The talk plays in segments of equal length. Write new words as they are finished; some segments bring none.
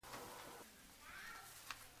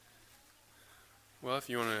Well,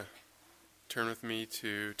 if you want to turn with me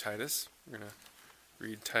to Titus, we're going to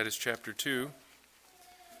read Titus chapter 2.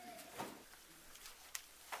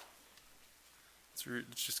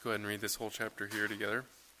 Let's just go ahead and read this whole chapter here together.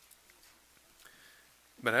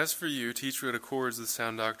 But as for you, teach what accords with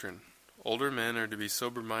sound doctrine. Older men are to be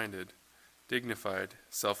sober-minded, dignified,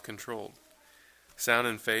 self-controlled, sound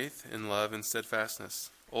in faith, in love, and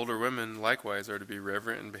steadfastness. Older women likewise are to be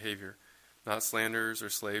reverent in behavior, not slanderers or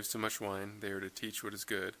slaves to much wine. They are to teach what is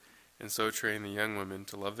good, and so train the young women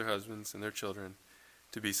to love their husbands and their children,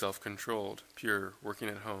 to be self-controlled, pure, working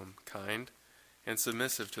at home, kind, and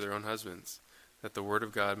submissive to their own husbands, that the word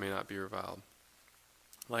of God may not be reviled.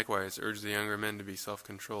 Likewise, urge the younger men to be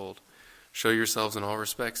self-controlled. Show yourselves in all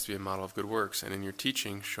respects to be a model of good works, and in your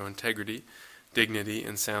teaching show integrity, dignity,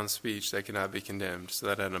 and sound speech that cannot be condemned, so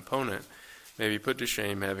that an opponent may be put to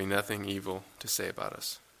shame, having nothing evil to say about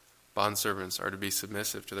us. Bondservants are to be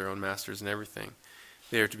submissive to their own masters in everything.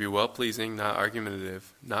 They are to be well-pleasing, not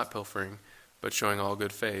argumentative, not pilfering, but showing all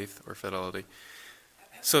good faith or fidelity,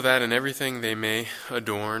 so that in everything they may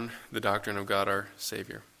adorn the doctrine of God our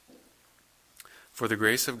Savior. For the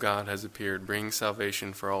grace of God has appeared, bringing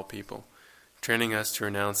salvation for all people, training us to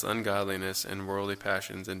renounce ungodliness and worldly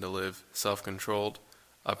passions and to live self-controlled,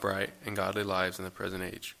 upright, and godly lives in the present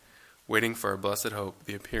age, waiting for our blessed hope,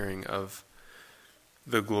 the appearing of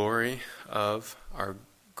the glory of our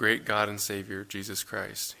great God and Savior, Jesus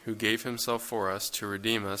Christ, who gave himself for us to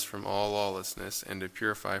redeem us from all lawlessness and to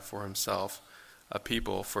purify for himself a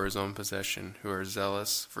people for his own possession who are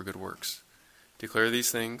zealous for good works. Declare these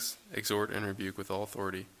things, exhort and rebuke with all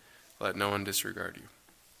authority. Let no one disregard you.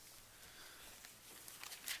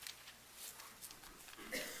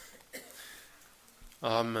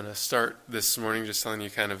 I'm going to start this morning just telling you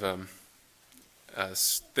kind of a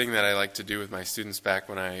thing that I like to do with my students back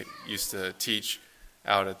when I used to teach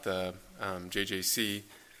out at the JJC.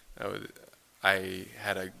 I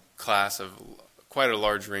had a class of quite a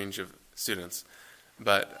large range of students,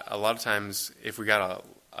 but a lot of times if we got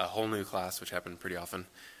a whole new class, which happened pretty often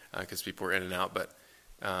because people were in and out, but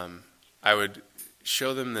I would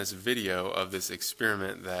show them this video of this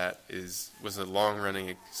experiment that was a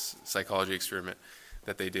long-running psychology experiment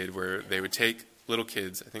that they did, where they would take little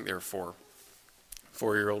kids, I think they were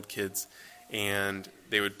four-year-old kids, and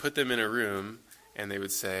they would put them in a room and they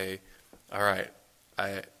would say, all right,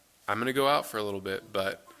 I'm going to go out for a little bit,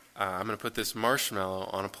 but I'm going to put this marshmallow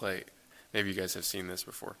on a plate. Maybe you guys have seen this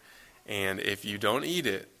before. And if you don't eat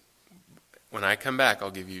it, when I come back, I'll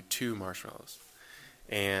give you 2 marshmallows.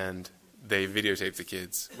 And they videotaped the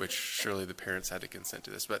kids, which surely the parents had to consent to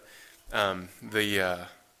this. But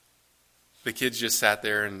the kids just sat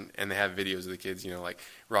there, and they have videos of the kids, like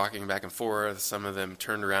rocking back and forth. Some of them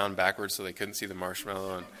turned around backwards so they couldn't see the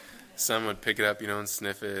marshmallow, and some would pick it up, and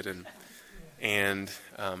sniff it, and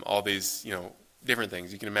all these, different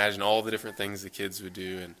things. You can imagine all the different things the kids would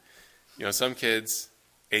do, and some kids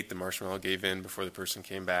ate the marshmallow, gave in before the person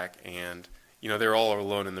came back, and they were all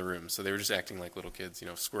alone in the room, so they were just acting like little kids,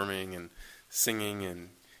 squirming and singing and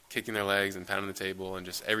kicking their legs and pounding the table and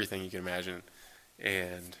just everything you can imagine.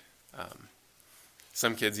 And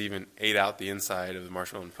some kids even ate out the inside of the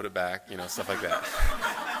marshmallow and put it back, stuff like that.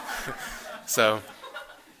 So,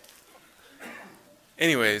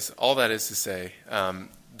 anyways, all that is to say,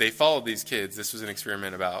 they followed these kids. This was an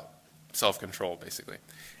experiment about self-control, basically.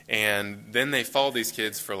 And then they followed these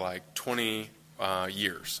kids for like 20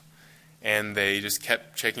 years. And they just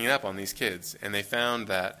kept checking up on these kids. And they found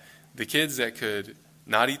that the kids that could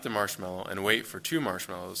not eat the marshmallow and wait for 2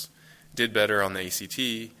 marshmallows did better on the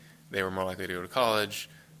ACT. They were more likely to go to college.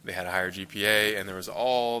 They had a higher GPA. And there was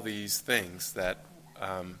all these things that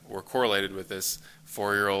were correlated with this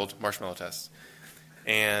 4-year-old marshmallow test.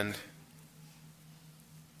 And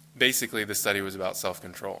basically the study was about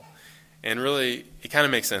self-control. And really, it kind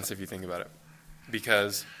of makes sense if you think about it.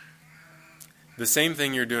 Because the same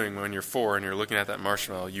thing you're doing when you're 4 and you're looking at that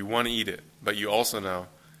marshmallow, you want to eat it, but you also know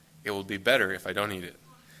it will be better if I don't eat it,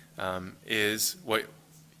 is what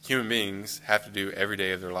human beings have to do every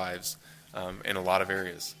day of their lives in a lot of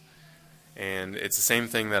areas. And it's the same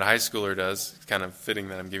thing that a high schooler does. It's kind of fitting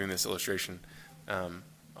that I'm giving this illustration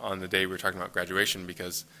on the day we're talking about graduation,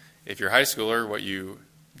 because if you're a high schooler, what you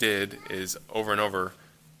did is over and over,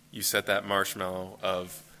 you set that marshmallow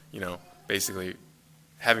of, basically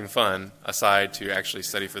having fun aside to actually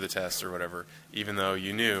study for the test or whatever, even though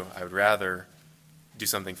you knew I would rather do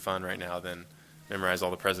something fun right now than memorize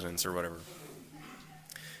all the presidents or whatever.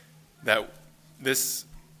 That this,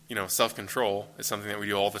 self-control is something that we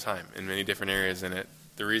do all the time in many different areas. And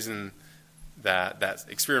the reason that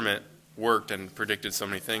experiment worked and predicted so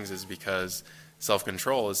many things is because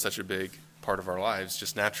self-control is such a big part of our lives,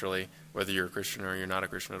 just naturally, whether you're a Christian or you're not a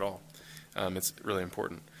Christian at all. It's really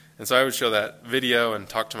important. And so I would show that video and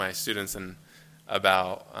talk to my students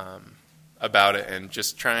about it, and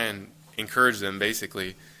just try and encourage them,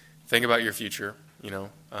 basically, think about your future,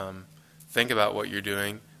 think about what you're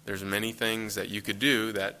doing. There's many things that you could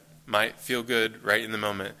do that might feel good right in the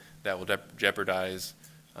moment that will jeopardize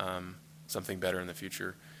something better in the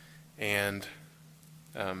future. And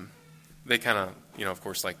they kind of, of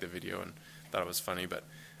course, liked the video and thought it was funny, but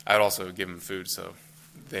I'd also give them food, so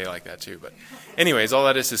they like that too. But anyways, all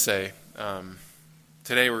that is to say,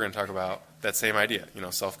 today we're going to talk about that same idea,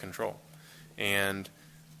 self-control. And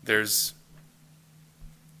it's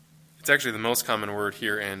actually the most common word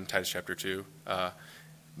here in Titus chapter 2,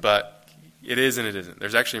 but it is and it isn't.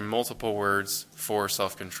 There's actually multiple words for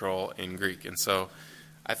self-control in Greek. And so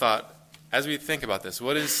I thought, as we think about this,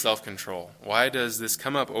 what is self-control? Why does this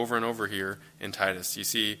come up over and over here in Titus? You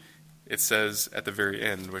see, it says at the very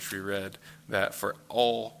end, which we read, that for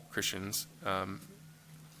all Christians,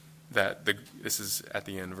 this is at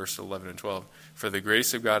the end, verse 11 and 12, for the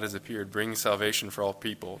grace of God has appeared, bringing salvation for all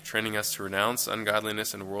people, training us to renounce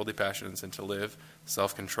ungodliness and worldly passions, and to live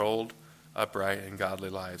self-controlled, upright, and godly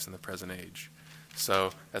lives in the present age.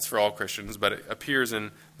 So that's for all Christians, but it appears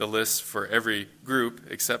in the list for every group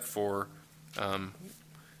except for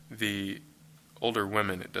the older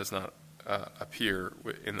women. It does not appear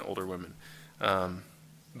in the older women.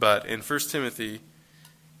 But in 1 Timothy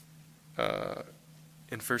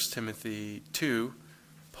 2,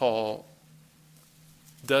 Paul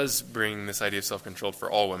does bring this idea of self-control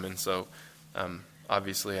for all women. So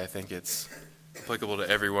obviously I think it's applicable to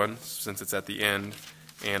everyone since it's at the end.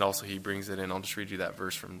 And also he brings it in. I'll just read you that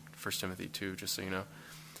verse from 1 Timothy 2, just so you know.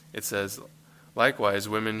 It says, likewise,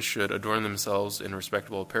 women should adorn themselves in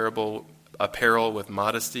respectable apparel with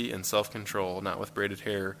modesty and self-control, not with braided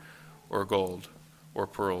hair or gold or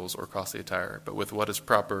pearls or costly attire, but with what is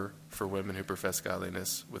proper for women who profess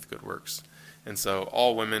godliness with good works. And so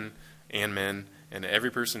all women and men and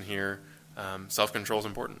every person here, self-control is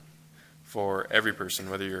important for every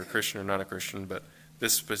person, whether you're a Christian or not a Christian, but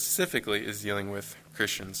this specifically is dealing with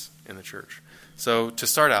Christians in the church. So to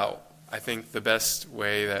start out, I think the best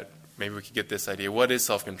way that maybe we could get this idea, what is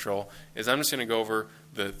self-control, is I'm just going to go over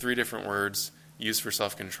the 3 different words used for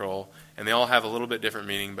self-control, and they all have a little bit different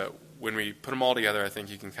meaning, but when we put them all together, I think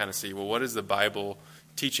you can kind of see, well, what is the Bible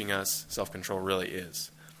teaching us self-control really is?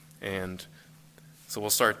 And so we'll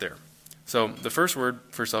start there. So the first word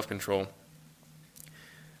for self-control,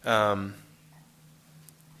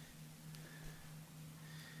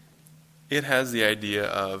 it has the idea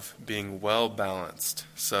of being well-balanced.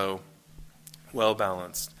 So,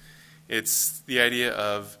 well-balanced. It's the idea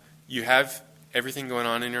of you have everything going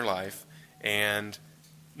on in your life, and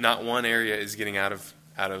not one area is getting out of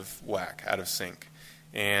whack, out of sync,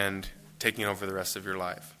 and taking over the rest of your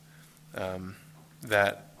life. You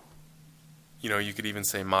could even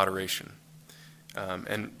say moderation.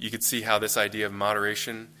 And you could see how this idea of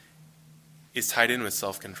moderation is tied in with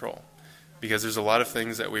self-control. Because there's a lot of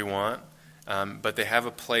things that we want, but they have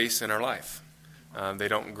a place in our life. They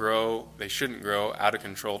shouldn't grow out of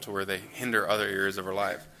control to where they hinder other areas of our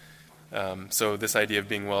life. So this idea of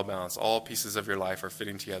being well-balanced, all pieces of your life are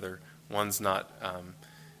fitting together. One's not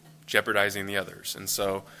jeopardizing the others. And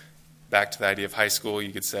so back to the idea of high school,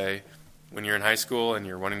 you could say when you're in high school and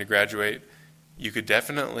you're wanting to graduate, you could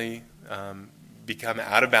definitely become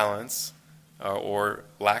out of balance or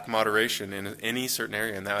lack moderation in any certain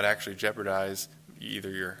area, and that would actually jeopardize either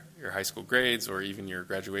your high school grades or even your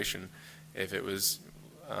graduation if it was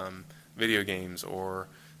video games or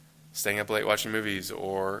staying up late watching movies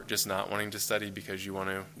or just not wanting to study because you want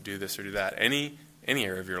to do this or do that. Any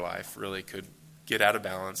area of your life really could get out of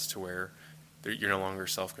balance to where you're no longer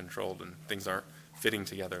self-controlled and things aren't fitting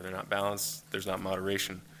together. They're not balanced. There's not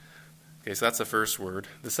moderation. Okay, so that's the first word.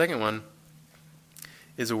 The second one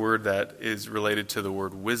is a word that is related to the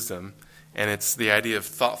word wisdom, and it's the idea of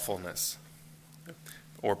thoughtfulness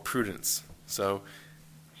or prudence. So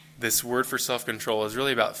this word for self-control is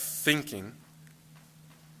really about thinking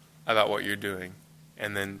about what you're doing,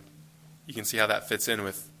 and then you can see how that fits in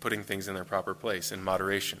with putting things in their proper place in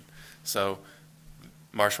moderation. So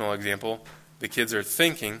marshmallow example, the kids are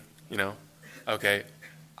thinking, okay,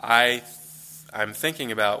 I'm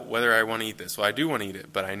thinking about whether I want to eat this. Well, I do want to eat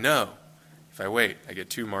it, but I know if I wait, I get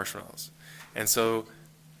 2 marshmallows. And so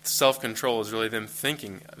self-control is really them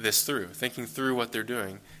thinking through what they're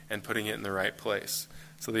doing and putting it in the right place.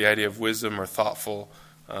 So the idea of wisdom or thoughtful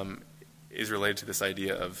is related to this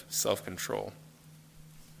idea of self-control.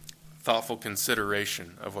 Thoughtful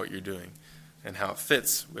consideration of what you're doing and how it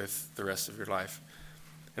fits with the rest of your life.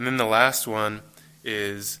 And then the last one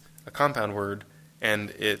is a compound word, and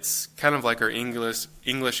it's kind of like our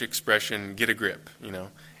English expression, get a grip, and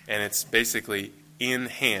it's basically in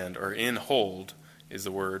hand, or in hold is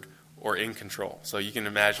the word, or in control. So you can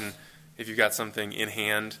imagine if you've got something in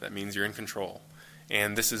hand, that means you're in control.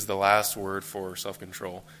 And this is the last word for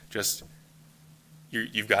self-control. Just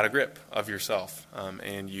you've got a grip of yourself,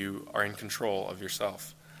 and you are in control of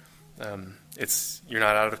yourself. You're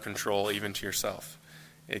not out of control even to yourself.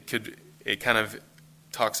 It kind of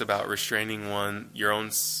talks about restraining your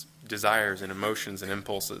own desires and emotions and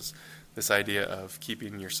impulses. This idea of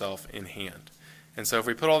keeping yourself in hand. And so if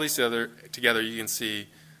we put all these together, you can see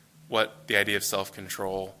what the idea of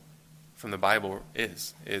self-control from the Bible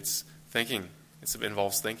is. It's thinking. It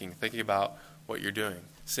involves thinking about what you're doing,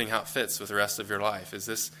 seeing how it fits with the rest of your life. Is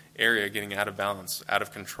this area getting out of balance, out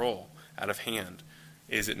of control, out of hand?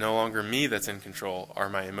 Is it no longer me that's in control? Are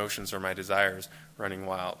my emotions or my desires running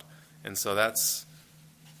wild? And so that's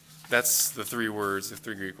the three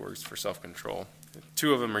Greek words for self-control.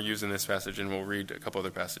 2 of them are used in this passage, and we'll read a couple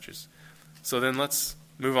other passages. So then let's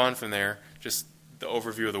move on from there, just the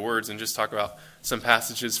overview of the words, and just talk about some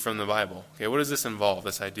passages from the Bible. Okay, what does this involve,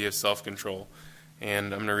 this idea of self-control? And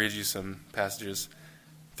I'm going to read you some passages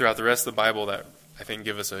throughout the rest of the Bible that I think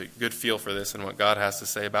give us a good feel for this and what God has to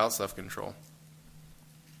say about self-control.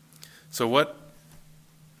 So what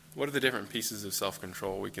are the different pieces of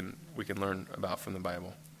self-control we can learn about from the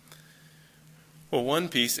Bible? Well, one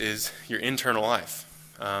piece is your internal life.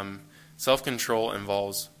 Self-control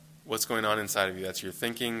involves what's going on inside of you. That's your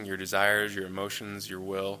thinking, your desires, your emotions, your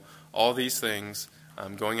will. All these things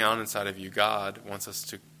going on inside of you. God wants us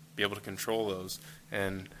to be able to control those.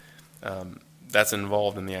 And that's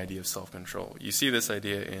involved in the idea of self-control. You see this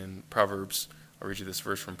idea in Proverbs. I'll read you this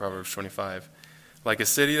verse from Proverbs 25. Like a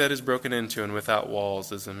city that is broken into and without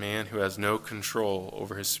walls is a man who has no control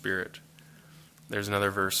over his spirit. There's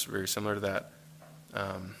another verse very similar to that.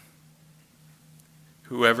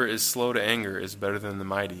 Whoever is slow to anger is better than the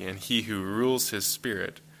mighty, and he who rules his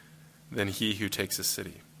spirit than he who takes a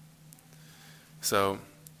city. So,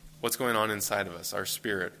 what's going on inside of us? Our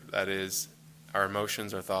spirit, that is, our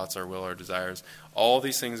emotions, our thoughts, our will, our desires, all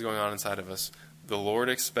these things going on inside of us, the Lord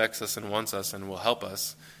expects us and wants us and will help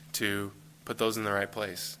us to put those in the right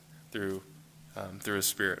place through His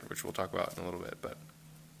Spirit, which we'll talk about in a little bit.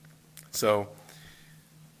 So,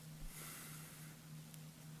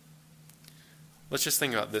 let's just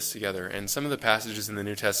think about this together. And some of the passages in the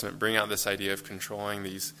New Testament bring out this idea of controlling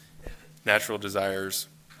these natural desires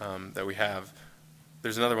that we have.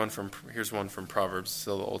 There's another one here's one from Proverbs,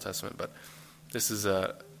 still the Old Testament, but this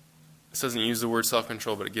doesn't use the word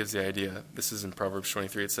self-control, but it gives the idea. This is in Proverbs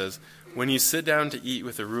 23. It says, "When you sit down to eat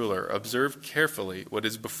with a ruler, observe carefully what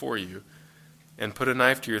is before you, and put a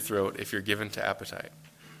knife to your throat if you're given to appetite."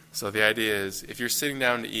 So the idea is, if you're sitting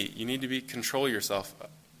down to eat, you need to control yourself,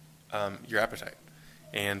 your appetite,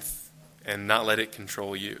 and not let it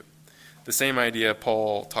control you. The same idea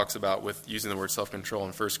Paul talks about with using the word self-control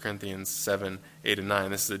in 1 Corinthians 7, 8, and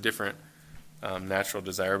 9. This is a different natural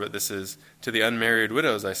desire, but this is, "To the unmarried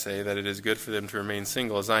widows I say that it is good for them to remain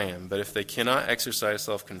single as I am, but if they cannot exercise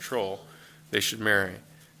self-control, they should marry,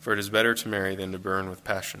 for it is better to marry than to burn with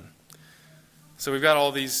passion." So we've got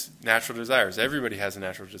all these natural desires. Everybody has a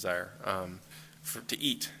natural desire to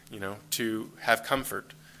eat, to have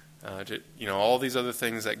comfort, all these other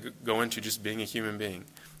things that go into just being a human being.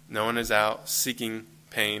 No one is out seeking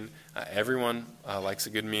pain. Everyone likes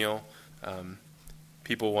a good meal.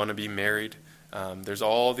 People want to be married. There's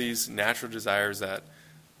all these natural desires that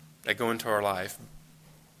go into our life.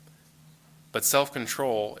 But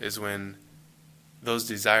self-control is when those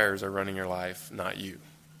desires are running your life, not you.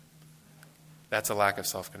 That's a lack of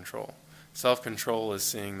self-control. Self-control is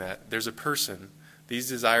seeing that there's a person. These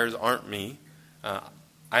desires aren't me.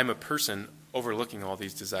 I'm a person overlooking all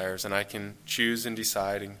these desires, and I can choose and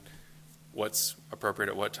decide what's appropriate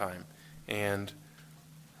at what time. And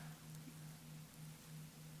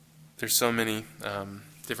there's so many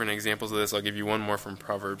different examples of this. I'll give you one more from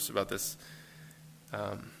Proverbs about this.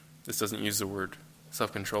 This doesn't use the word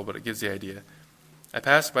self-control, but it gives the idea. "I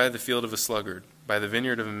passed by the field of a sluggard, by the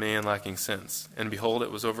vineyard of a man lacking sense, and behold,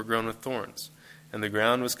 it was overgrown with thorns, and the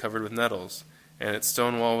ground was covered with nettles, and its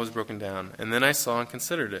stone wall was broken down. And then I saw and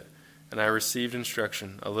considered it, and I received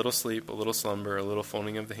instruction, a little sleep, a little slumber, a little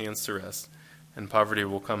folding of the hands to rest, and poverty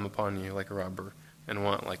will come upon you like a robber, and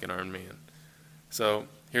want like an armed man." So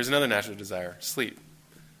here's another natural desire, sleep.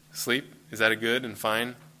 Sleep, is that a good and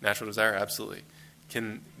fine natural desire? Absolutely.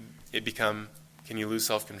 Can you lose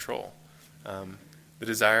self-control? The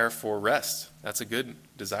desire for rest, that's a good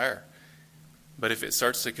desire. But if it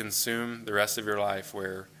starts to consume the rest of your life,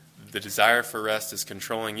 where the desire for rest is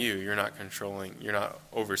controlling you, you're not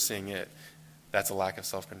overseeing it, that's a lack of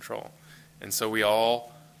self-control. And so we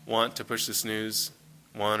all want to push the snooze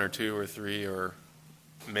 1 or 2 or 3 or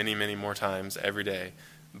many, many more times every day.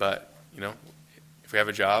 But, if we have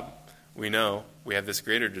a job, we know we have this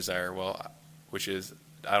greater desire, which is,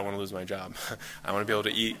 I don't want to lose my job. I want to be able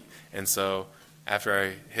to eat. And so after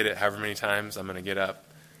I hit it however many times, I'm going to get up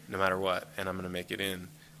no matter what, and I'm going to make it in,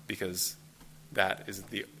 because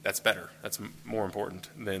that's better. That's more important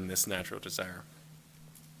than this natural desire.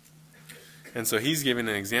 And so he's giving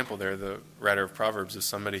an example there, the writer of Proverbs, of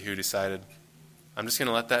somebody who decided, I'm just going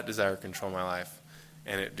to let that desire control my life.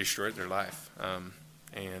 And it destroyed their life.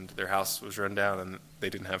 And their house was run down, and they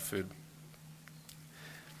didn't have food.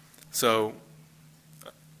 So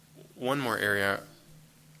one more area,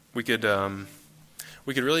 we could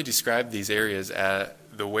really describe these areas at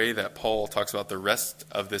the way that Paul talks about the rest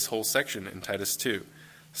of this whole section in Titus 2.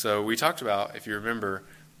 So we talked about, if you remember,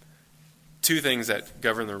 2 things that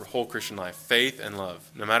govern the whole Christian life: faith and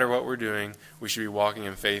love. No matter what we're doing, we should be walking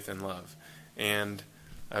in faith and love. And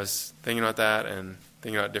I was thinking about that and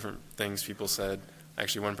thinking about different things people said.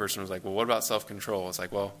 Actually, one person was like, well, what about self-control? It's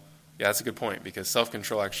like, well, yeah, that's a good point, because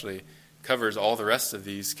self-control actually covers all the rest of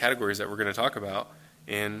these categories that we're going to talk about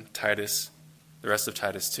in Titus, the rest of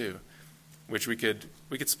Titus 2, which we could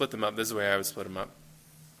split them up. This is the way I would split them up.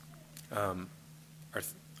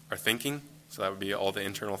 Our thinking, so that would be all the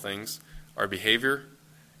internal things, our behavior,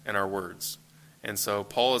 and our words. And so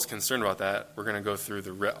Paul is concerned about that. We're going to go through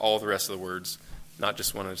all the rest of the words, not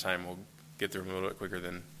just one at a time. We'll get through them a little bit quicker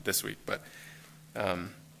than this week. But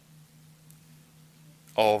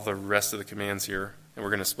all the rest of the commands here, and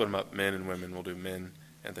we're going to split them up, men and women. We'll do men,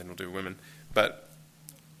 and then we'll do women. But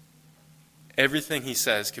everything he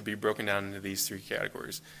says could be broken down into these 3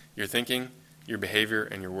 categories: your thinking, your behavior,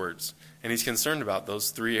 and your words. And he's concerned about those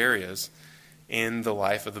 3 areas in the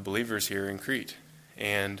life of the believers here in Crete.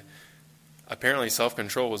 And apparently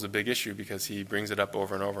self-control was a big issue, because he brings it up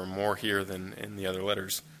over and over, more here than in the other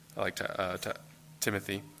letters, like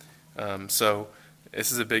Timothy. So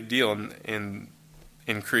this is a big deal in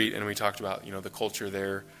Crete, and we talked about the culture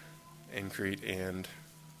there in Crete, and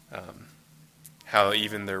how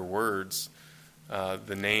even their words,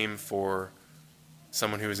 the name for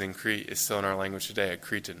someone who is in Crete is still in our language today, a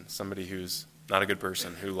Cretan, somebody who's not a good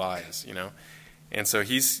person, who lies, And so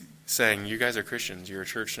he's saying, you guys are Christians, you're a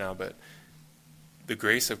church now, but the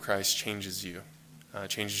grace of Christ changes you,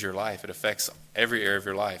 changes your life. It affects every area of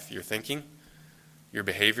your life: your thinking, your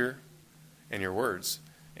behavior, and your words.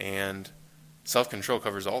 And self-control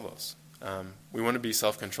covers all those. We want to be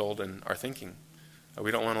self-controlled in our thinking.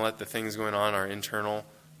 We don't want to let the things going on,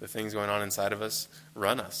 the things going on inside of us,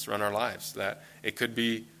 run our lives. That it could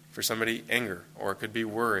be, for somebody, anger, or it could be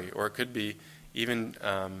worry, or it could be even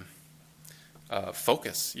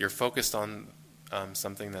focus. You're focused on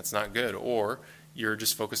something that's not good, or you're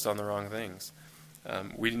just focused on the wrong things.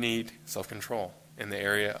 We need self-control in the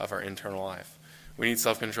area of our internal life. We need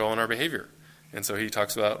self-control in our behavior. And so he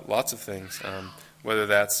talks about lots of things, whether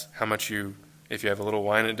that's if you have a little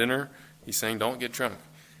wine at dinner, he's saying don't get drunk.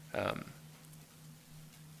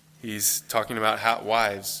 He's talking about how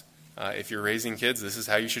wives, if you're raising kids, this is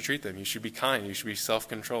how you should treat them. You should be kind. You should be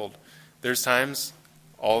self-controlled. There's times,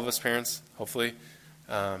 all of us parents, hopefully,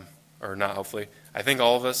 or not hopefully, I think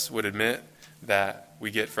all of us would admit that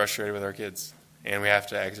we get frustrated with our kids, and we have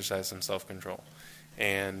to exercise some self-control.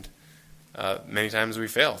 And many times we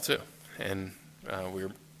fail too, and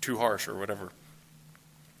we're too harsh or whatever.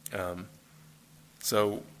 And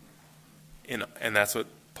that's what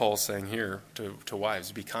Paul's saying here to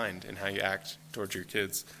wives: be kind in how you act towards your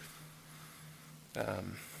kids.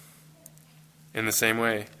 In the same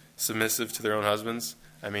way, submissive to their own husbands.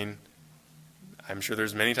 I mean, I'm sure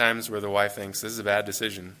there's many times where the wife thinks this is a bad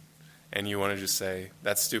decision, and you want to just say,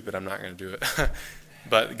 that's stupid, I'm not going to do it.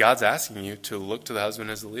 But God's asking you to look to the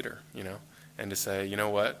husband as the leader, and to say, you know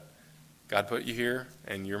what? God put you here,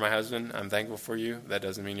 and you're my husband. I'm thankful for you. That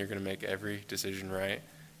doesn't mean you're going to make every decision right.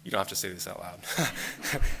 You don't have to say this out loud.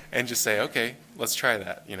 And just say, okay, let's try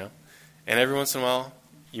that, And every once in a while,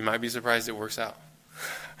 you might be surprised it works out.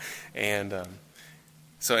 And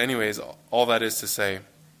so anyways, all that is to say,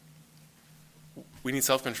 we need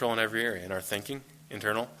self-control in every area, in our thinking,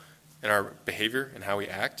 internal, in our behavior and how we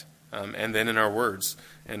act, and then in our words.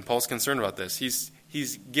 And Paul's concerned about this.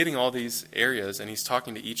 He's getting all these areas, and he's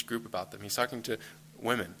talking to each group about them. He's talking to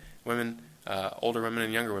women, older women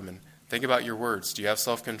and younger women. Think about your words. Do you have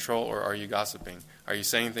self-control, or are you gossiping? Are you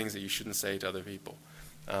saying things that you shouldn't say to other people?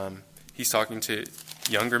 He's talking to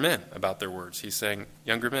younger men about their words. He's saying,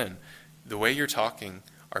 younger men, the way you're talking,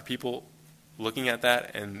 are people looking at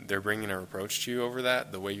that and they're bringing a reproach to you over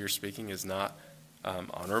that? The way you're speaking is not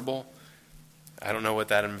honorable. I don't know what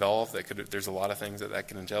that involved. There's a lot of things that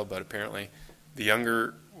can entail, but apparently the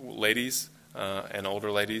younger ladies and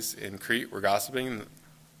older ladies in Crete were gossiping.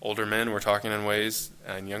 Older men were talking in ways,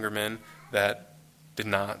 and younger men that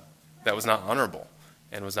was not honorable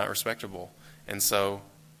and was not respectable. And so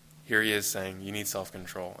here he is saying you need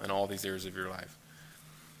self-control in all these areas of your life.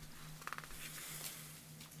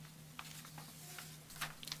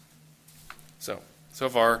 So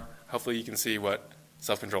far, hopefully you can see what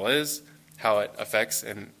self-control is, how it affects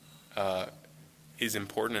and is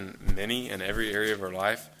important in many and every area of our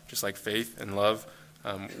life, just like faith and love.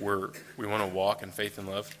 We want to walk in faith and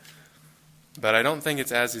love. But I don't think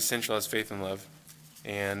it's as essential as faith and love,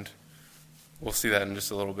 and we'll see that in just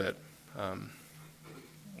a little bit.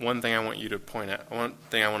 One thing I want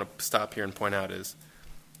to stop here and point out is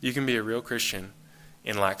you can be a real Christian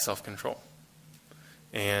and lack self-control.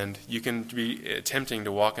 And you can be attempting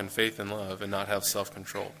to walk in faith and love and not have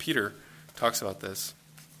self-control. Peter talks about this.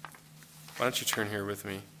 Why don't you turn here with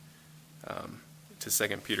me to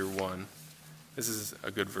 2 Peter 1. This is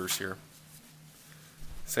a good verse here.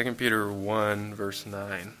 2 Peter 1, verse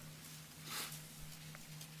 9.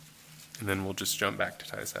 And then we'll just jump back to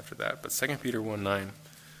Titus after that. But 2 Peter 1, 9.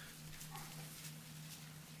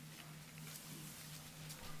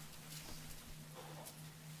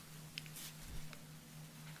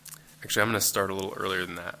 Actually, I'm going to start a little earlier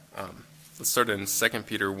than that. Let's start in 2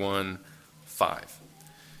 Peter 1, 5.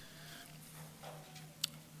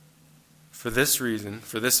 For this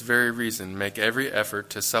very reason, make every effort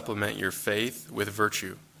to supplement your faith with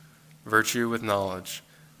virtue, virtue with knowledge,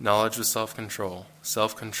 knowledge with self-control,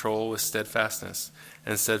 self-control with steadfastness,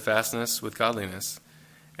 and steadfastness with godliness,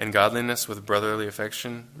 and godliness with brotherly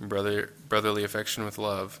affection, brotherly affection with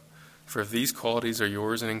love. For if these qualities are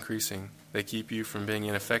yours and increasing, they keep you from being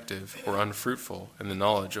ineffective or unfruitful in the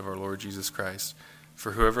knowledge of our Lord Jesus Christ.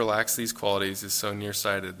 For whoever lacks these qualities is so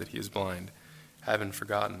nearsighted that he is blind, having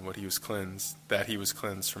forgotten that he was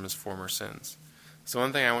cleansed from his former sins. So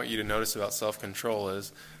one thing I want you to notice about self-control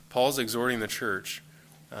is Paul's exhorting the church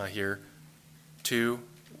here to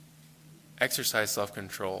exercise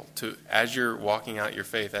self-control, to, as you're walking out your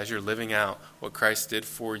faith, as you're living out what Christ did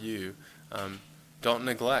for you, don't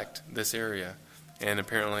neglect this area. And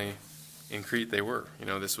apparently in Crete they were.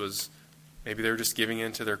 Maybe they were just giving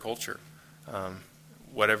in to their culture,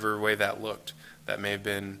 whatever way that looked. That may have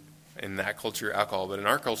been in that culture alcohol, but in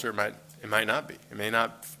our culture it might not be. It may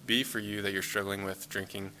not be for you that you're struggling with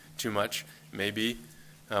drinking too much. It may be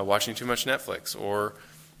watching too much Netflix or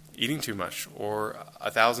eating too much or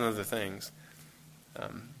 1,000 other things.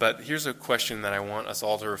 But here's a question that I want us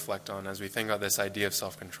all to reflect on as we think about this idea of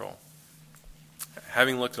self-control.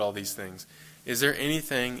 Having looked at all these things, is there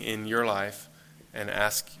anything in your life, and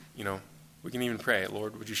ask, we can even pray,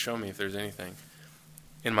 Lord, would you show me if there's anything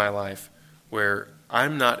in my life where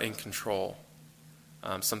I'm not in control,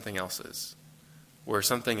 something else is, where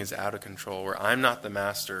something is out of control, where I'm not the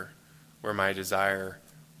master, where my desire,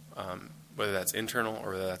 whether that's internal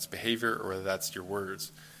or whether that's behavior or whether that's your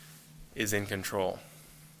words, is in control.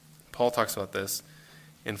 Paul talks about this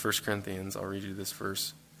in 1 Corinthians. I'll read you this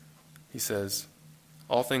verse. He says,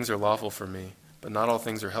 all things are lawful for me, but not all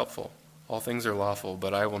things are helpful. All things are lawful,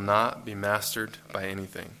 but I will not be mastered by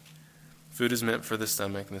anything. Food is meant for the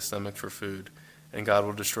stomach, and the stomach for food, and God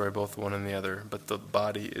will destroy both one and the other. But the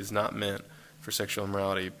body is not meant for sexual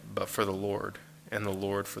immorality, but for the Lord, and the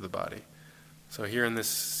Lord for the body. So here in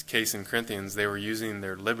this case in Corinthians, they were using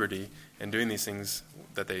their liberty and doing these things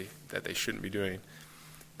that they shouldn't be doing.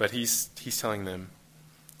 But he's telling them,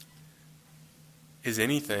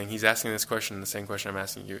 he's asking this question, the same question I'm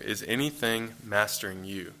asking you, is anything mastering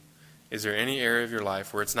you? Is there any area of your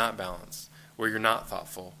life where it's not balanced, where you're not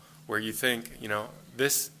thoughtful, where you think,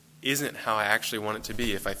 this isn't how I actually want it to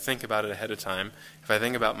be? If I think about it ahead of time, if I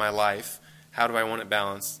think about my life, how do I want it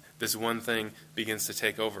balanced? This one thing begins to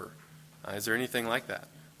take over. Is there anything like that,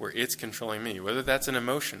 where it's controlling me? Whether that's an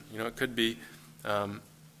emotion, it could be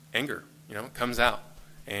anger, it comes out.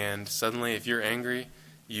 And suddenly if you're angry,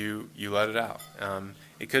 you let it out.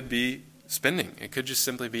 It could be spending. It could just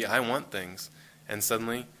simply be I want things. And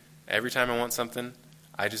suddenly, every time I want something,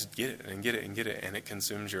 I just get it and get it and get it, and it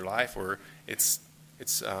consumes your life, or it's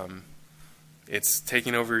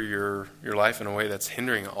taking over your life in a way that's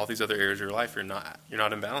hindering all these other areas of your life. You're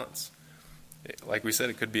not in balance. Like we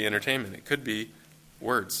said, it could be entertainment. It could be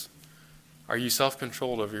words. Are you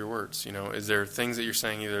self-controlled over your words? Is there things that you're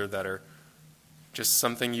saying either that are just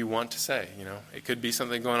something you want to say? It could be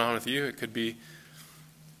something going on with you. It could be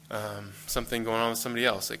something going on with somebody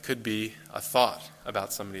else. It could be a thought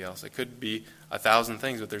about somebody else. It could be 1,000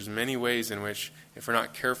 things, but there's many ways in which, if we're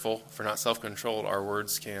not careful, if we're not self-controlled, our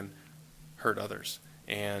words can hurt others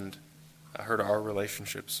and hurt our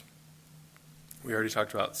relationships. We already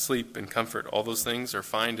talked about sleep and comfort. All those things are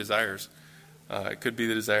fine desires. It could be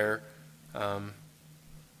the desire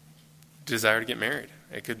to get married.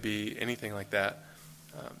 It could be anything like that.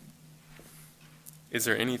 Is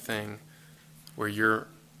there anything where you're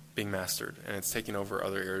being mastered and it's taking over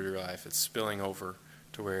other areas of your life? It's spilling over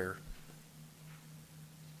to where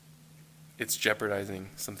it's jeopardizing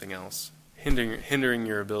something else, hindering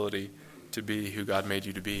your ability to be who God made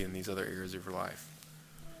you to be in these other areas of your life.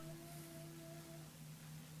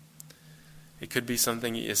 It could be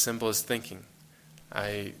something as simple as thinking.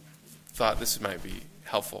 I thought this might be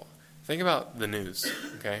helpful. Think about the news,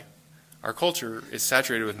 okay? Our culture is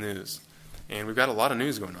saturated with news, and we've got a lot of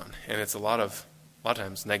news going on, and it's a lot of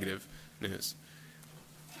times negative news.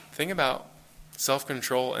 Think about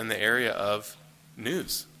self-control in the area of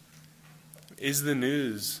news. Is the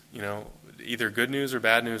news, either good news or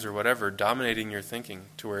bad news or whatever, dominating your thinking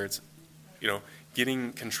to where it's,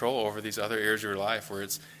 getting control over these other areas of your life where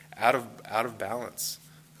it's out of balance?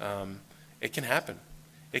 It can happen.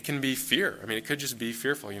 It can be fear. I mean, it could just be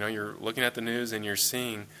fearful. You're looking at the news and you're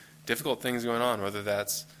seeing difficult things going on, whether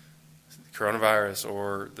that's coronavirus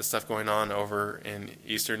or the stuff going on over in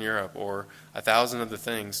Eastern Europe or 1,000 other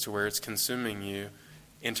things to where it's consuming you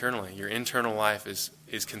internally. Your internal life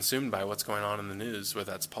is consumed by what's going on in the news,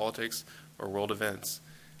 whether that's politics or world events.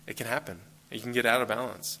 It can happen. You can get out of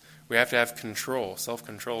balance. We have to have control,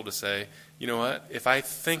 self-control to say, you know what, if I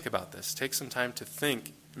think about this, take some time to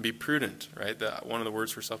think and be prudent, right? One of the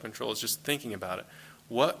words for self-control is just thinking about it.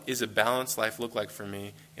 What is a balanced life look like for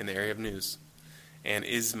me in the area of news? And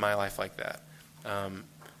is my life like that?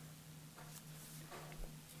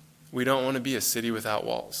 We don't want to be a city without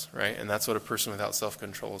walls, right? And that's what a person without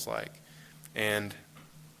self-control is like. And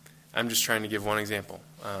I'm just trying to give one example.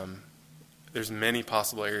 There's many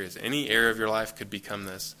possible areas. Any area of your life could become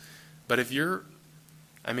this. But if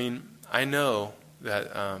I know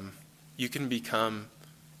that you can become,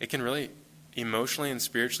 it can really emotionally and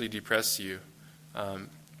spiritually depress you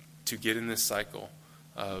to get in this cycle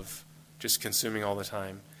of just consuming all the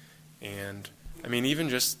time. And even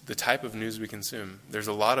just the type of news we consume. There's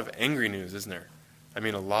a lot of angry news, isn't there? A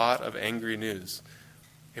lot of angry news.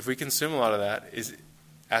 If we consume a lot of that,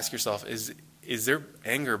 ask yourself, is there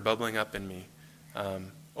anger bubbling up in me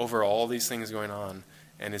over all these things going on?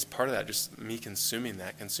 And is part of that just me consuming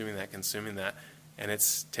that, and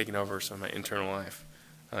it's taking over some of my internal life?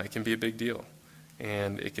 It can be a big deal,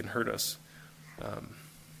 and it can hurt us.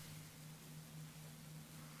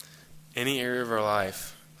 Any area of our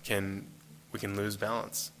life we can lose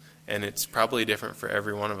balance, and it's probably different for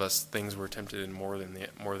every one of us. Things we're tempted in more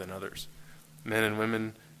than others. Men and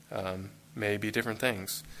women may be different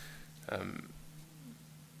things.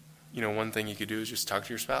 One thing you could do is just talk to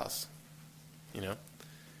your spouse.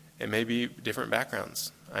 It may be different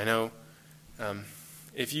backgrounds. I know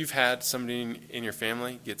if you've had somebody in your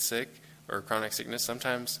family get sick or chronic sickness,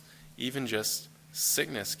 sometimes even just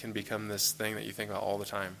sickness can become this thing that you think about all the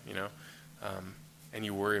time, and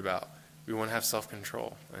you worry about. We want to have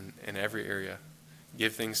self-control in every area.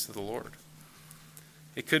 Give things to the Lord.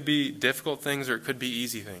 It could be difficult things or it could be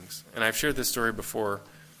easy things. And I've shared this story before.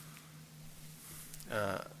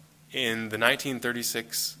 In the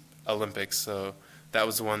 1936 Olympics, so that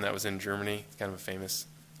was the one that was in Germany, kind of a famous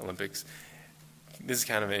Olympics. This is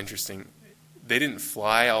kind of interesting. They didn't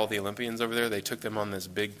fly all the Olympians over there. They took them on this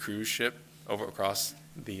big cruise ship over across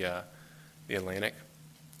the Atlantic.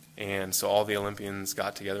 And so all the Olympians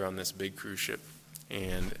got together on this big cruise ship.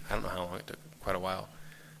 And I don't know how long it took, quite a while,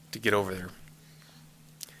 to get over there.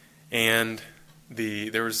 And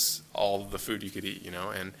there was all the food you could eat,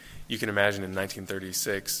 and you can imagine in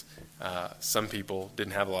 1936, some people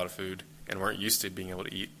didn't have a lot of food and weren't used to being able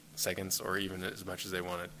to eat seconds or even as much as they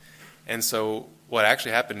wanted. And so what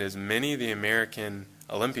actually happened is many of the American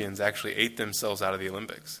Olympians actually ate themselves out of the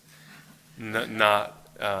Olympics. Not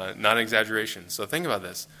an exaggeration. So think about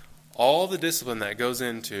this. All the discipline that goes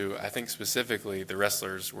into, I think specifically the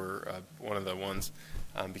wrestlers were one of the ones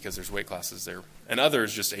because there's weight classes there. And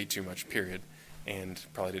others just ate too much, period, and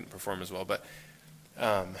probably didn't perform as well. But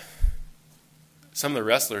some of the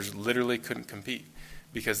wrestlers literally couldn't compete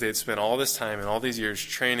because they had spent all this time and all these years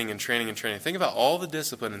training. Think about all the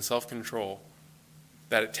discipline and self-control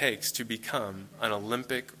that it takes to become an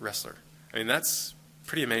Olympic wrestler. That's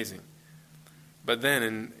pretty amazing. But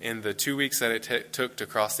then in the 2 weeks that it took to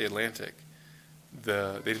cross the Atlantic,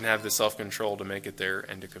 they didn't have the self-control to make it there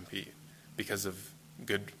and to compete because of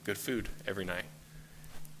good food every night.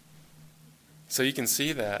 So you can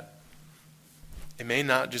see that it may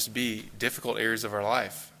not just be difficult areas of our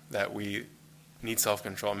life that we need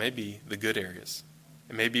self-control. It may be the good areas.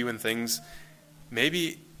 It may be when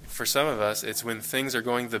maybe for some of us, it's when things are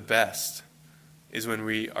going the best is when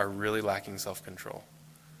we are really lacking self-control.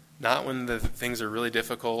 Not when the things are really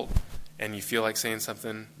difficult and you feel like saying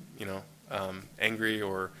something, angry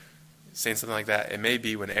or saying something like that. It may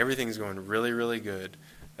be when everything's going really, really good,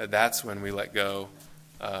 that's when we let go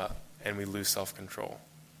and we lose self-control.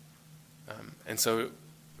 And so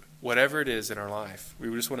whatever it is in our life, we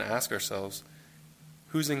just want to ask ourselves,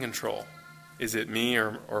 who's in control? Is it me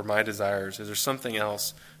or my desires? Is there something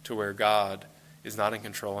else to where God is not in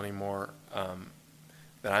control anymore,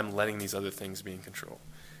 that I'm letting these other things be in control?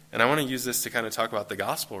 And I want to use this to kind of talk about the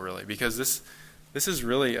gospel, really, because this is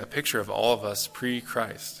really a picture of all of us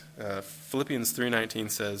pre-Christ. Philippians 3:19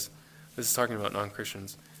 says, this is talking about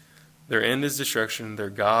non-Christians, their end is destruction, their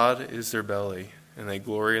God is their belly, and they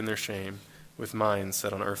glory in their shame with minds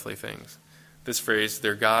set on earthly things. This phrase,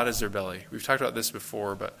 their God is their belly. We've talked about this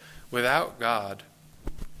before, but without God,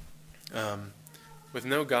 with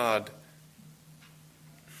no God,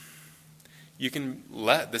 you can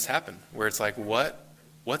let this happen, where it's like,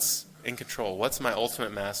 what's in control? What's my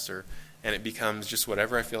ultimate master? And it becomes just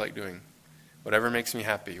whatever I feel like doing, whatever makes me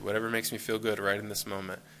happy, whatever makes me feel good right in this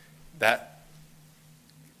moment. That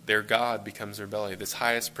their God becomes their belly. This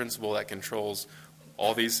highest principle that controls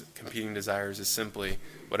all these competing desires is simply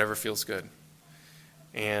whatever feels good.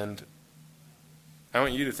 And I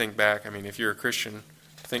want you to think back, if you're a Christian,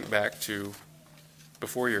 think back to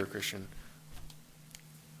before you're a Christian.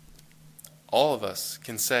 All of us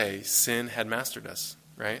can say sin had mastered us,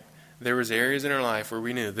 right? There was areas in our life where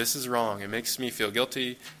we knew this is wrong. It makes me feel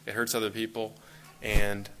guilty. It hurts other people.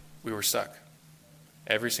 And we were stuck.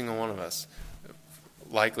 Every single one of us.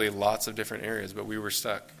 Likely lots of different areas, but we were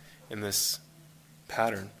stuck in this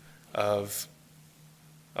pattern of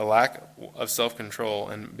a lack of self-control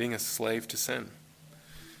and being a slave to sin.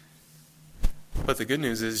 But the good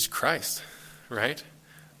news is Christ, right?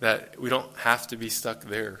 That we don't have to be stuck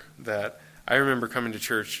there. That I remember coming to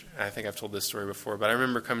church, and I think I've told this story before, but I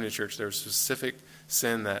remember coming to church, there was a specific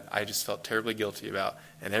sin that I just felt terribly guilty about.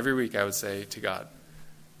 And every week I would say to God,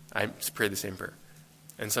 I prayed the same prayer.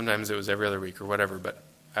 And sometimes it was every other week or whatever, but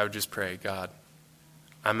I would just pray, God,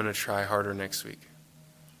 I'm going to try harder next week.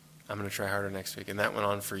 I'm going to try harder next week. And that went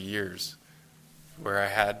on for years, where I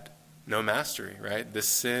had no mastery, right? This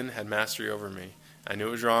sin had mastery over me. I knew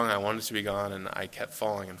it was wrong. I wanted it to be gone, and I kept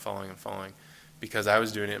falling and falling and falling because I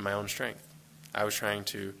was doing it in my own strength. I was trying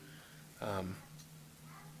to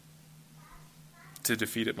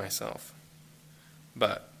defeat it myself.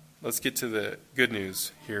 But let's get to the good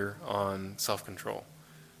news here on self-control.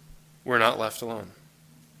 We're not left alone.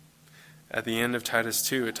 At the end of Titus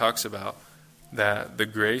 2, it talks about that the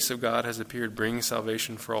grace of God has appeared, bringing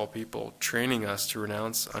salvation for all people, training us to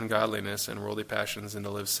renounce ungodliness and worldly passions and to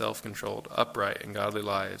live self-controlled, upright, and godly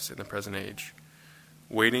lives in the present age,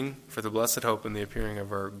 waiting for the blessed hope and the appearing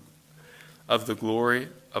of the glory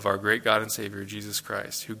of our great God and Savior, Jesus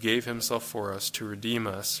Christ, who gave himself for us to redeem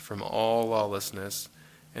us from all lawlessness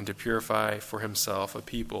and to purify for himself a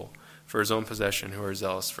people for his own possession who are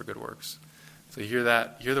zealous for good works. So you hear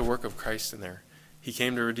that? You hear the work of Christ in there. He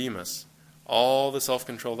came to redeem us. All the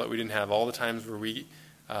self-control that we didn't have, all the times where we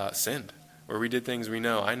sinned, where we did things we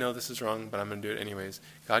know, I know this is wrong, but I'm going to do it anyways.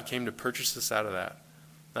 God came to purchase us out of that.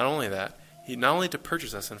 Not only that, he not only to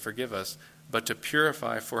purchase us and forgive us, but to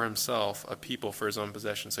purify for himself a people for his own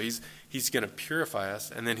possession. So he's going to purify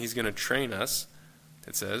us, and then he's going to train us,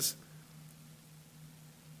 it says.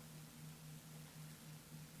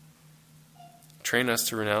 Train us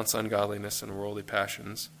to renounce ungodliness and worldly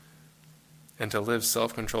passions, and to live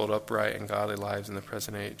self-controlled, upright, and godly lives in the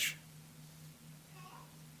present age.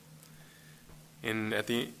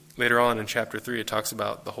 Later on in chapter 3, it talks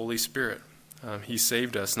about the Holy Spirit. He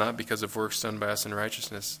saved us not because of works done by us in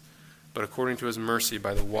righteousness, but according to his mercy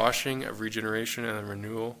by the washing of regeneration and the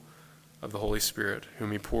renewal of the Holy Spirit,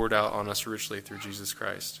 whom he poured out on us richly through Jesus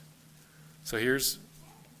Christ. So here's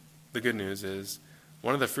the good news is,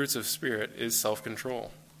 one of the fruits of Spirit is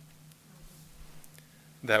self-control.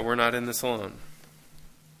 That we're not in this alone.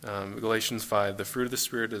 Galatians 5, the fruit of the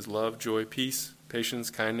Spirit is love, joy, peace, patience,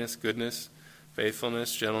 kindness, goodness,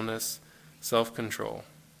 faithfulness, gentleness, self-control.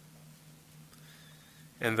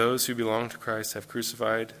 And those who belong to Christ have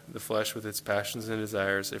crucified the flesh with its passions and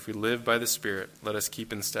desires. If we live by the Spirit, let us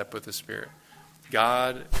keep in step with the Spirit.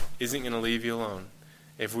 God isn't going to leave you alone.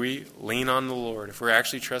 If we lean on the Lord, if we're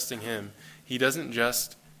actually trusting him, he doesn't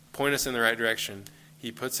just point us in the right direction.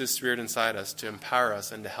 He puts his Spirit inside us to empower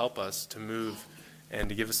us and to help us to move and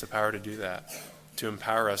to give us the power to do that, to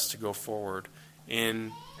empower us to go forward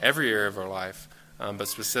in every area of our life. But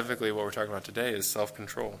specifically what we're talking about today is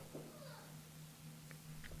self-control.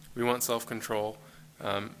 We want self-control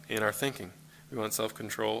in our thinking. We want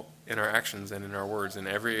self-control in our actions and in our words. In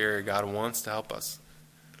every area, God wants to help us.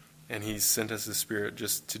 And He's sent us the Spirit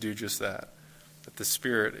just to do just that. That the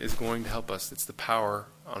Spirit is going to help us. It's the power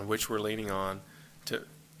on which we're leaning on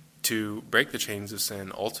to break the chains of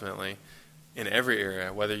sin ultimately in every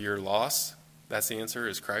area. Whether you're lost, that's the answer,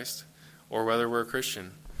 is Christ. Or whether we're a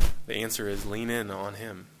Christian, the answer is lean in on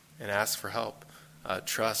Him and ask for help.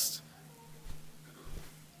 Trust.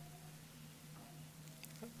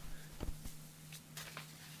 I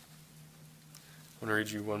want to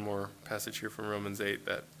read you one more passage here from Romans 8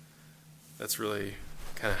 that's really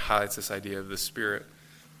kind of highlights this idea of the Spirit.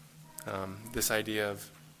 This idea of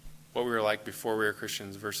what we were like before we were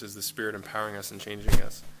Christians versus the Spirit empowering us and changing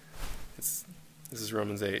us. This is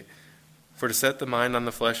Romans 8. For to set the mind on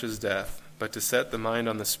the flesh is death, but to set the mind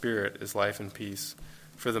on the Spirit is life and peace.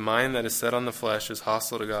 For the mind that is set on the flesh is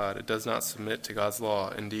hostile to God. It does not submit to God's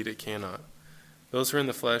law. Indeed, it cannot. Those who are in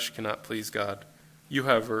the flesh cannot please God. You,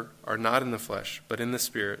 however, are not in the flesh, but in the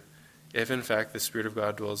Spirit, if in fact the Spirit of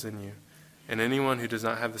God dwells in you. And anyone who does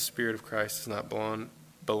not have the Spirit of Christ does not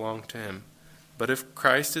belong to Him. But if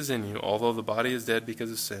Christ is in you, although the body is dead because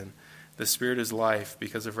of sin, the Spirit is life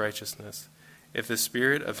because of righteousness. If the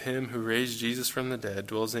Spirit of Him who raised Jesus from the dead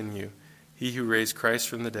dwells in you, He who raised Christ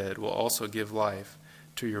from the dead will also give life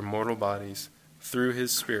to your mortal bodies through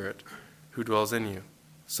His Spirit who dwells in you.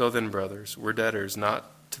 So then, brothers, we're debtors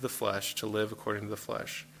not to the flesh to live according to the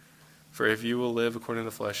flesh. For if you will live according to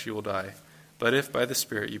the flesh, you will die. But if by the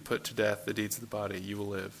Spirit you put to death the deeds of the body, you will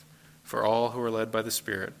live. For all who are led by the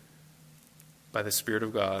Spirit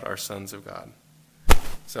of God, are sons of God.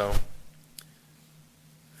 So,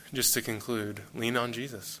 just to conclude, lean on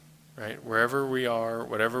Jesus, right? Wherever we are,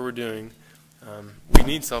 whatever we're doing, we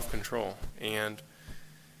need self-control. And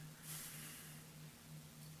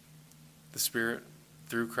the Spirit,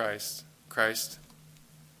 through Christ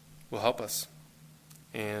will help us.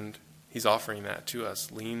 And He's offering that to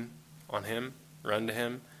us. Lean on Him, run to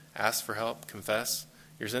Him, ask for help, confess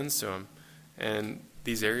your sins to Him, and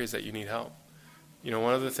these areas that you need help.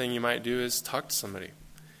 One other thing you might do is talk to somebody.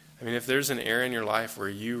 I mean, if there's an area in your life where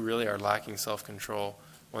you really are lacking self-control,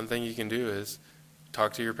 one thing you can do is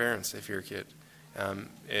talk to your parents if you're a kid.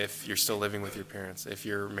 If you're still living with your parents. If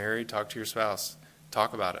you're married, talk to your spouse.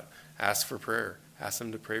 Talk about it. Ask for prayer. Ask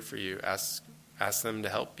them to pray for you. Ask them to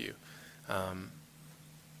help you.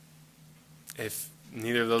 If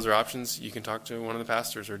neither of those are options, you can talk to one of the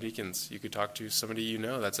pastors or deacons. You could talk to somebody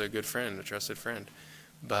that's a good friend, a trusted friend.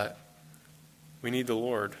 But we need the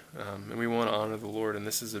Lord, and we want to honor the Lord, and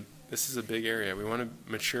this is a big area. We want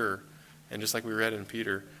to mature, and just like we read in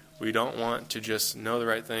Peter, we don't want to just know the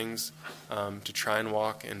right things, to try and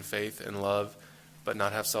walk in faith and love, but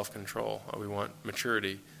not have self-control. We want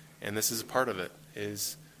maturity, and this is a part of it,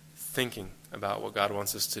 is thinking about what God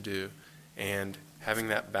wants us to do, and having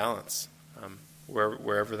that balance,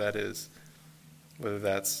 wherever that is, whether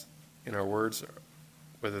that's in our words,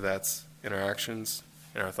 whether that's in our actions,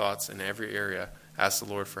 in our thoughts, in every area. Ask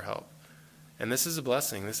the Lord for help. And this is a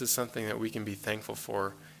blessing. This is something that we can be thankful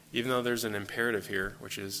for, even though there's an imperative here,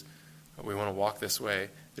 which is we want to walk this way.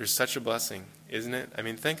 There's such a blessing, isn't it? I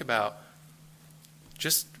mean, think about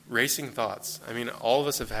just racing thoughts. I mean, all of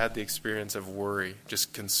us have had the experience of worry,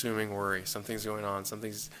 just consuming worry. Something's going on.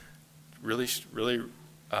 Something's really, really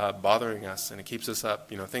bothering us, and it keeps us up.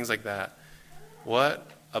 Things like that. What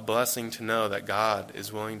a blessing to know that God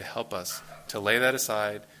is willing to help us to lay that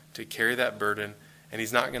aside, to carry that burden, and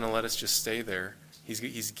He's not going to let us just stay there.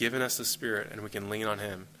 He's given us the Spirit, and we can lean on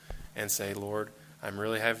Him and say, Lord, I'm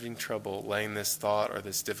really having trouble laying this thought or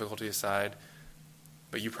this difficulty aside,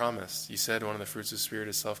 but you promised. You said one of the fruits of the Spirit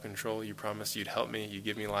is self-control. You promised you'd help me. You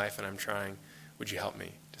give me life, and I'm trying. Would you help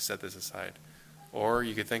me to set this aside? Or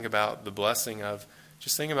you could think about the blessing of,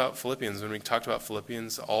 just think about Philippians. When we talked about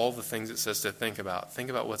Philippians, all the things it says to think about. Think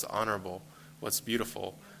about what's honorable, what's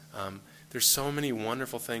beautiful. There's so many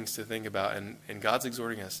wonderful things to think about, and God's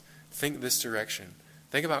exhorting us, think this direction.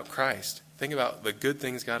 Think about Christ. Think about the good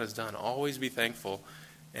things God has done. Always be thankful.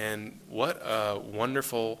 And what a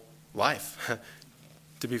wonderful life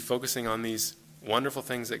to be focusing on these wonderful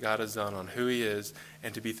things that God has done, on who He is,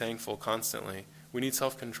 and to be thankful constantly. We need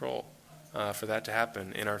self-control for that to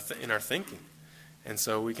happen in our thinking. And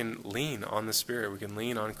so we can lean on the Spirit. We can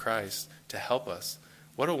lean on Christ to help us.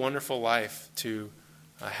 What a wonderful life to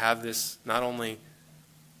have this, not only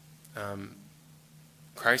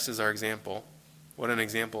Christ as our example, What an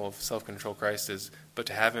example of self-control Christ is, but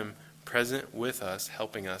to have him present with us,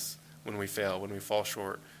 helping us when we fail, when we fall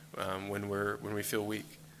short, when we feel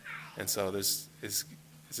weak. And so this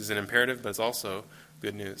is an imperative, but it's also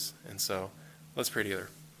good news. And so let's pray together.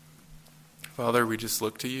 Father, we just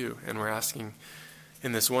look to you, and we're asking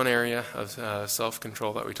in this one area of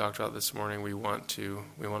self-control that we talked about this morning, we want to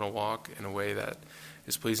walk in a way that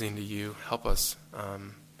is pleasing to you. Help us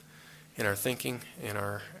in our thinking, in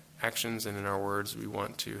our actions, and in our words. We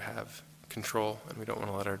want to have control, and we don't want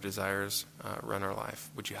to let our desires run our life.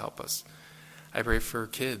 Would you help us? I pray for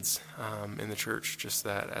kids in the church, just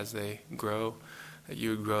that as they grow, that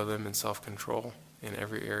you would grow them in self-control in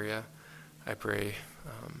every area. I pray,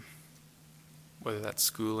 whether that's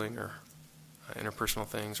schooling or interpersonal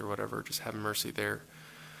things or whatever, just have mercy there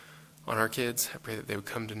on our kids. I pray that they would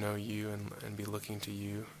come to know you and be looking to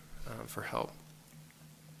you for help.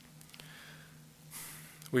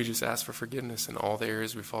 We just ask for forgiveness in all the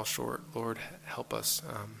areas we fall short. Lord, help us.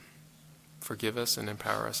 Forgive us and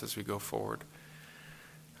empower us as we go forward.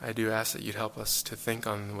 I do ask that you'd help us to think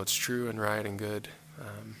on what's true and right and good.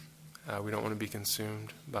 We don't want to be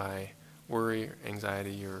consumed by worry,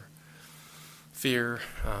 anxiety, or fear,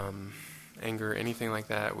 anger, anything like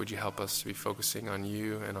that. Would you help us to be focusing on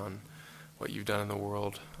you and on what you've done in the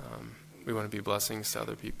world? We want to be blessings to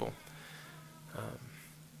other people.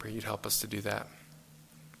 Pray you'd help us to do that.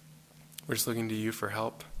 We're just looking to you for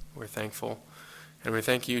help. We're thankful. And we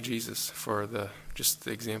thank you, Jesus, for the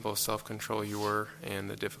example of self-control you were and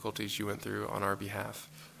the difficulties you went through on our behalf.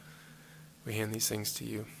 We hand these things to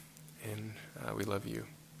you, and we love you.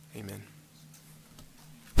 Amen.